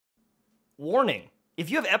Warning, if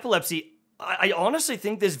you have epilepsy, I honestly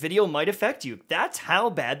think this video might affect you. That's how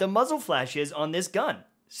bad the muzzle flash is on this gun.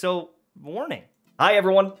 So, warning. Hi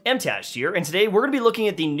everyone, MTash here, and today we're going to be looking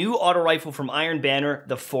at the new auto rifle from Iron Banner,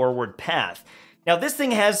 the Forward Path. Now this thing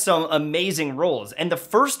has some amazing rolls, and the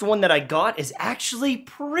first one that I got is actually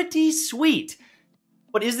pretty sweet.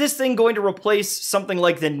 But is this thing going to replace something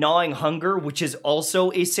like the Gnawing Hunger, which is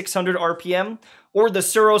also a 600 RPM, or the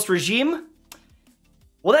Suros Regime?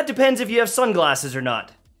 Well, that depends if you have sunglasses or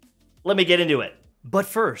not. Let me get into it. But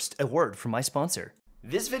first, a word from my sponsor.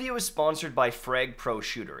 This video is sponsored by Frag Pro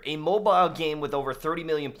Shooter, a mobile game with over 30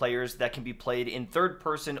 million players that can be played in third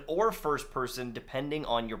person or first person depending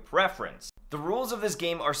on your preference. The rules of this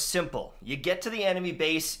game are simple. You get to the enemy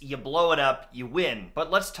base, you blow it up, you win.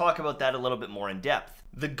 But let's talk about that a little bit more in depth.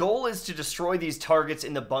 The goal is to destroy these targets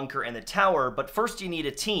in the bunker and the tower, but first you need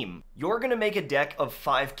a team. You're going to make a deck of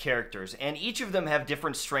 5 characters, and each of them have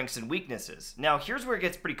different strengths and weaknesses. Now here's where it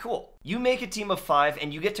gets pretty cool. You make a team of 5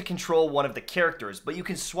 and you get to control one of the characters, but you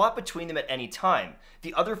can swap between them at any time.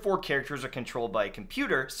 The other 4 characters are controlled by a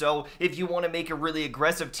computer, so if you want to make a really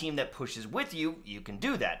aggressive team that pushes with you, you can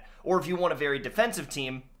do that. Or if you want a very defensive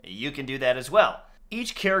team, you can do that as well.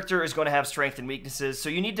 Each character is going to have strengths and weaknesses, so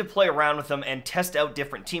you need to play around with them and test out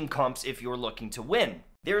different team comps if you're looking to win.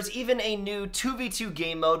 There's even a new 2v2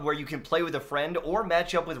 game mode where you can play with a friend or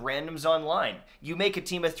match up with randoms online. You make a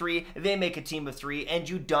team of 3, they make a team of 3, and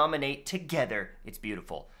you dominate together. It's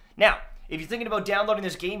beautiful. Now, if you're thinking about downloading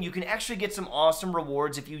this game, you can actually get some awesome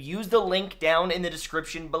rewards if you use the link down in the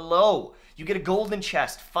description below. You get a golden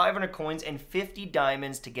chest, 500 coins, and 50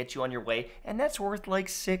 diamonds to get you on your way, and that's worth like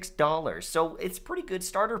 $6, so it's a pretty good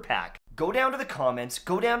starter pack. Go down to the comments,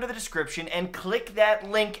 go down to the description, and click that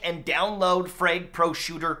link and download Frag Pro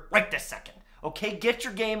Shooter right this second. Okay, get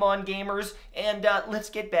your game on, gamers, and let's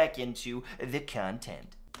get back into the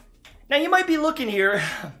content. Now you might be looking here,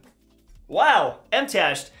 wow,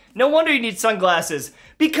 MTashed. No wonder you need sunglasses,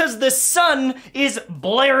 because the sun is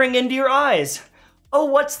blaring into your eyes. Oh,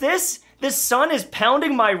 what's this? The sun is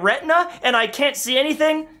pounding my retina and I can't see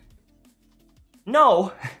anything?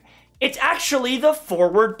 No, it's actually the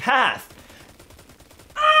Forward Path.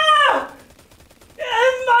 Ah!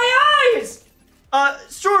 My eyes!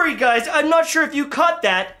 Sorry guys, I'm not sure if you caught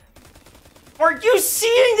that. Are you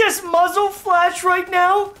seeing this muzzle flash right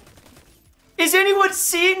now? Is anyone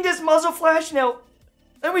seeing this muzzle flash now?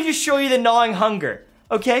 Let me just show you the Gnawing Hunger,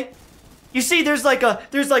 okay? You see, there's like a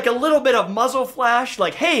little bit of muzzle flash,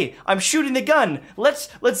 like, hey, I'm shooting the gun. Let's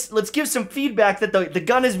give some feedback that the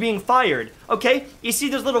gun is being fired, okay? You see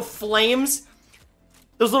those little flames?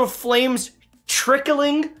 Those little flames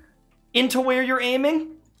trickling into where you're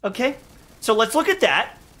aiming, okay? So let's look at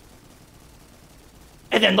that.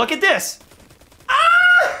 And then look at this.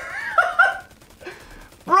 Ah!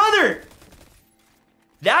 Brother,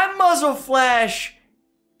 that muzzle flash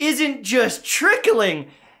isn't just trickling.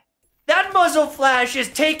 That muzzle flash is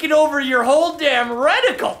taking over your whole damn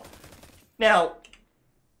reticle. Now,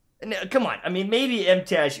 come on. I mean, maybe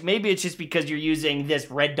MTash, maybe it's just because you're using this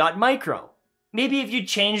red dot micro. Maybe if you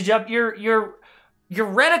changed up your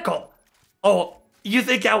reticle. Oh, you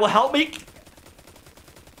think that will help me?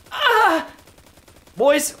 Ah!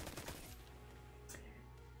 Boys,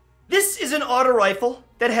 this is an auto rifle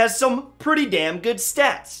that has some pretty damn good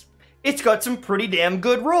stats. It's got some pretty damn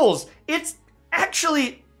good rolls. It's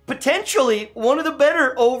actually potentially one of the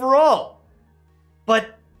better overall.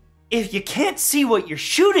 But if you can't see what you're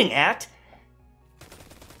shooting at,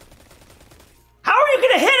 how are you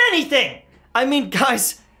gonna hit anything? I mean,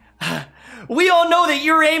 guys, we all know that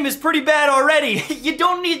your aim is pretty bad already. You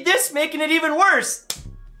don't need this making it even worse.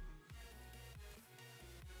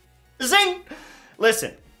 Zing!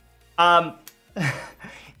 Listen,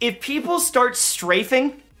 if people start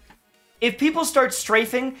strafing, if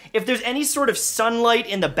there's any sort of sunlight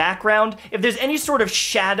in the background, if there's any sort of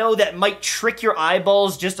shadow that might trick your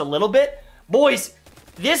eyeballs just a little bit, boys,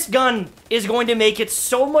 this gun is going to make it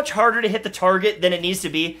so much harder to hit the target than it needs to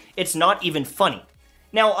be. It's not even funny.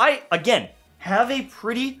 Now, I, again, have a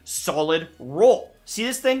pretty solid roll. See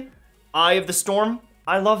this thing? Eye of the Storm?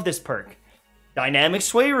 I love this perk. Dynamic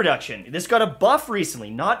sway reduction. This got a buff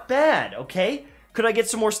recently. Not bad, okay? Could I get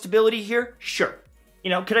some more stability here? Sure. You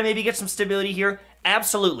know, could I maybe get some stability here?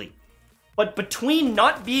 Absolutely. But between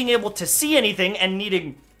not being able to see anything and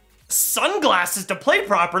needing sunglasses to play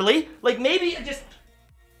properly, like maybe just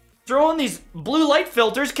throw in these blue light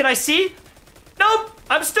filters. Can I see? Nope,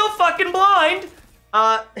 I'm still fucking blind.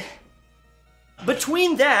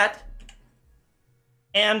 Between that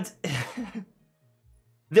and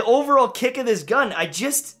the overall kick of this gun,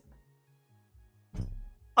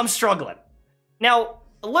 I'm struggling. Now,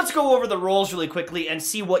 let's go over the roles really quickly and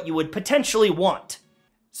see what you would potentially want.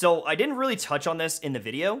 So I didn't really touch on this in the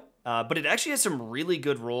video, but it actually has some really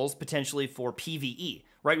good roles potentially for PvE,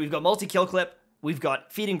 right? We've got multi-kill clip, we've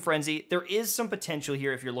got feeding frenzy. There is some potential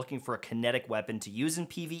here if you're looking for a kinetic weapon to use in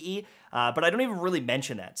PvE, but I don't even really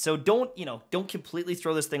mention that. So don't completely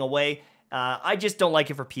throw this thing away. I just don't like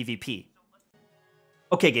it for PvP.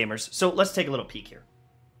 Okay, gamers, so let's take a little peek here.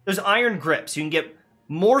 There's iron grip, so you can get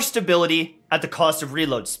more stability at the cost of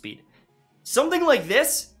reload speed. Something like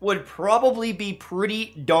this would probably be pretty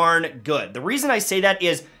darn good. The reason I say that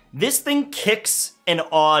is this thing kicks an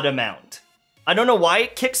odd amount. I don't know why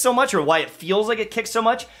it kicks so much or why it feels like it kicks so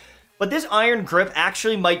much, but this iron grip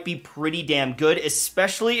actually might be pretty damn good,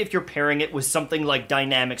 especially if you're pairing it with something like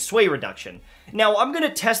dynamic sway reduction. Now, I'm going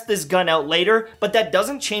to test this gun out later, but that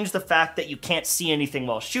doesn't change the fact that you can't see anything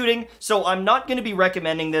while shooting, so I'm not going to be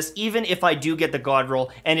recommending this even if I do get the god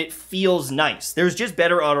roll and it feels nice. There's just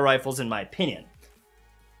better auto rifles in my opinion.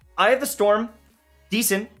 I have the Storm,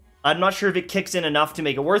 decent. I'm not sure if it kicks in enough to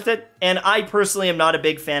make it worth it, and I personally am not a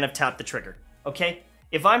big fan of tap the trigger, okay?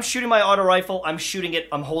 If I'm shooting my auto rifle, I'm shooting it,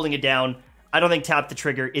 I'm holding it down. I don't think tap the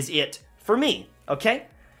trigger is it for me, okay?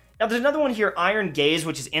 Now, there's another one here, Iron Gaze,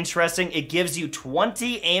 which is interesting. It gives you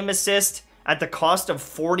 20 aim assist at the cost of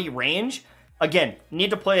 40 range. Again,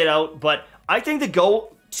 need to play it out, but I think the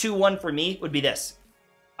go-to one for me would be this.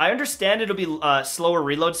 I understand it'll be slower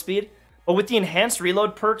reload speed, but with the enhanced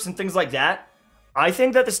reload perks and things like that, I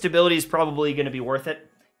think that the stability is probably going to be worth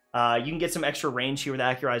it. You can get some extra range here with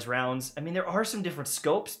accurized rounds. I mean, there are some different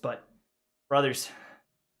scopes, but brothers,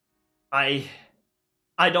 I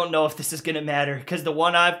don't know if this is gonna matter, because the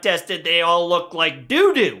one I've tested, they all look like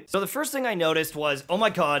doo-doo. So the first thing I noticed was, oh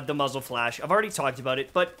my god, the muzzle flash. I've already talked about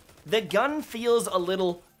it, but the gun feels a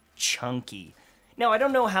little chunky. Now, I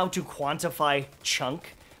don't know how to quantify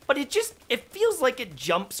chunk, but it feels like it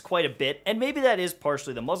jumps quite a bit, and maybe that is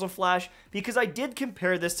partially the muzzle flash, because I did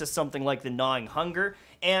compare this to something like the Gnawing Hunger,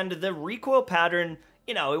 and the recoil pattern,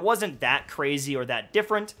 it wasn't that crazy or that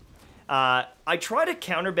different. I tried a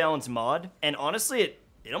counterbalance mod, and honestly,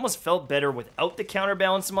 it almost felt better without the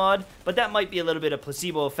counterbalance mod, but that might be a little bit of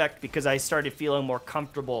placebo effect because I started feeling more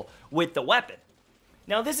comfortable with the weapon.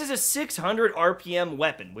 Now, this is a 600 RPM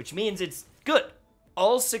weapon, which means it's good.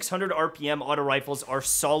 All 600 RPM auto rifles are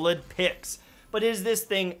solid picks. But is this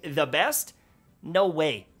thing the best? No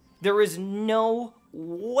way. There is no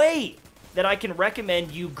way that I can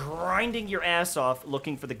recommend you grinding your ass off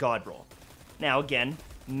looking for the god roll. Now, again,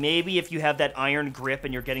 maybe if you have that iron grip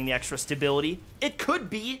and you're getting the extra stability, it could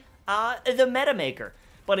be the meta maker.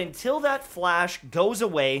 But until that flash goes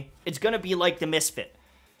away, it's going to be like the Misfit.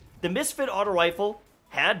 The Misfit auto rifle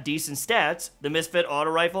had decent stats. The Misfit auto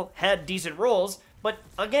rifle had decent rolls. But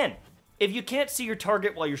again, if you can't see your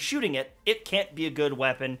target while you're shooting it, it can't be a good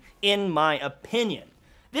weapon, in my opinion.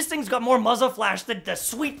 This thing's got more muzzle flash than the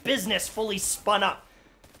sweet business fully spun up.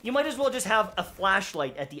 You might as well just have a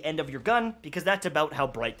flashlight at the end of your gun, because that's about how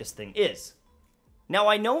bright this thing is. Now,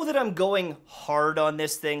 I know that I'm going hard on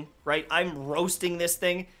this thing, right? I'm roasting this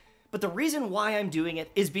thing, but the reason why I'm doing it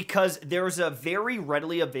is because there's a very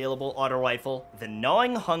readily available auto rifle, the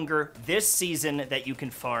Gnawing Hunger, this season that you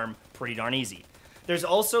can farm pretty darn easy. There's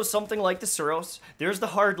also something like the Suros, there's the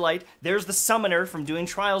Hardlight, there's the Summoner from doing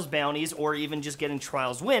Trials bounties or even just getting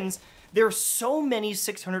Trials wins. There are so many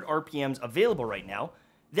 600 RPMs available right now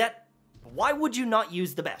that why would you not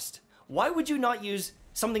use the best? Why would you not use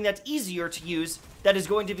something that's easier to use, that is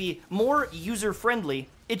going to be more user-friendly?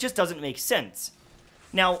 It just doesn't make sense.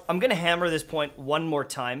 Now, I'm gonna hammer this point one more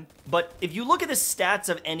time, but if you look at the stats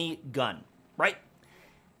of any gun, right?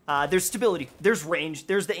 There's stability, there's range,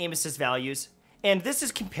 there's the aim assist values, and this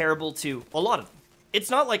is comparable to a lot of them. It's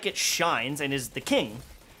not like it shines and is the king,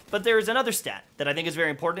 but there's another stat that I think is very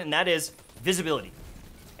important, and that is visibility.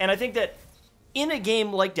 And I think that in a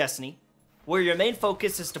game like Destiny, where your main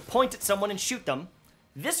focus is to point at someone and shoot them,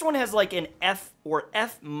 this one has like an F or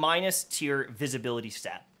F- tier visibility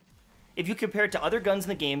stat. If you compare it to other guns in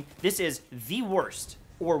the game, this is the worst,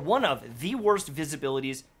 or one of the worst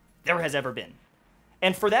visibilities there has ever been.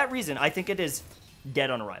 And for that reason, I think it is dead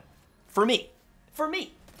on arrival. For me,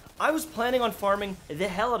 I was planning on farming the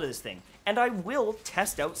hell out of this thing, and I will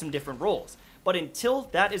test out some different roles. But until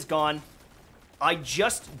that is gone, I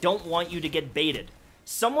just don't want you to get baited.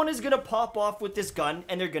 Someone is going to pop off with this gun,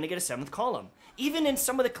 and they're going to get a 7th column. Even in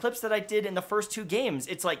some of the clips that I did in the first 2 games,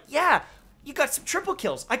 it's like, yeah, you got some triple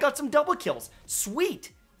kills. I got some double kills.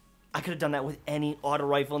 Sweet. I could have done that with any auto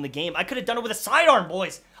rifle in the game. I could have done it with a sidearm,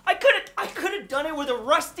 boys. I could have done it with a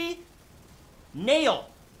rusty nail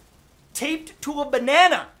taped to a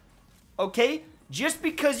banana. Okay? Just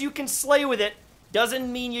because you can slay with it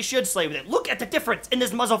doesn't mean you should slay with it. Look at the difference in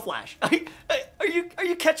this muzzle flash. Are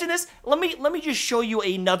you catching this? Let me just show you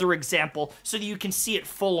another example so that you can see it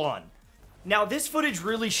full on. Now, this footage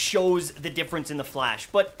really shows the difference in the flash,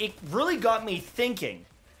 but it really got me thinking.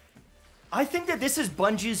 I think that this is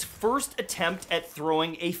Bungie's first attempt at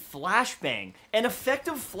throwing a flashbang, an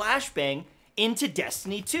effective flashbang into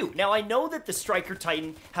Destiny 2. Now, I know that the Striker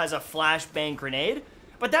Titan has a flashbang grenade,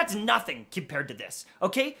 but that's nothing compared to this,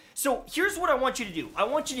 okay? So here's what I want you to do. I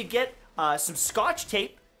want you to get some Scotch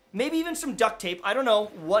tape, maybe even some duct tape. I don't know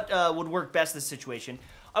what would work best in this situation.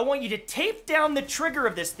 I want you to tape down the trigger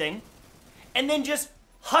of this thing, and then just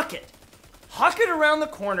huck it. Huck it around the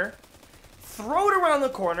corner, throw it around the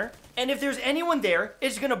corner, and if there's anyone there,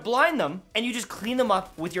 it's gonna blind them, and you just clean them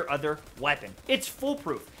up with your other weapon. It's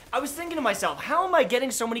foolproof. I was thinking to myself, how am I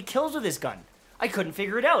getting so many kills with this gun? I couldn't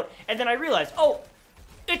figure it out. And then I realized, oh,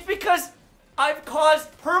 it's because I've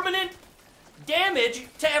caused permanent damage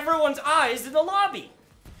to everyone's eyes in the lobby.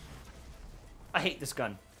 I hate this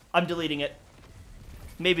gun. I'm deleting it.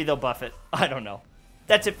 Maybe they'll buff it. I don't know.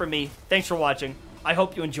 That's it for me. Thanks for watching. I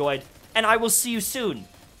hope you enjoyed, and I will see you soon.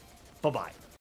 Bye-bye.